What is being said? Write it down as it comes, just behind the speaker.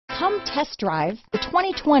Come test drive the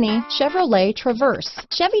 2020 Chevrolet Traverse.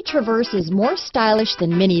 Chevy Traverse is more stylish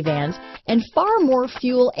than minivans and far more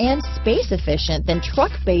fuel and space efficient than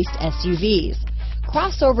truck-based SUVs.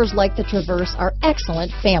 Crossovers like the Traverse are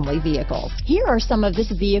excellent family vehicles. Here are some of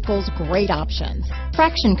this vehicle's great options: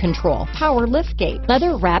 traction control, power liftgate,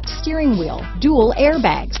 leather-wrapped steering wheel, dual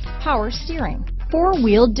airbags, power steering,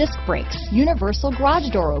 four-wheel disc brakes, universal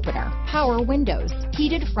garage door opener, power windows,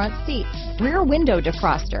 heated front seats, rear window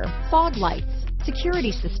defroster, fog lights,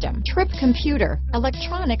 security system, trip computer,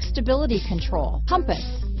 electronic stability control, compass,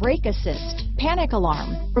 brake assist, panic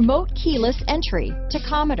alarm, remote keyless entry,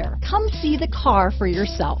 tachometer. Come see the car for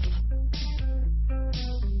yourself.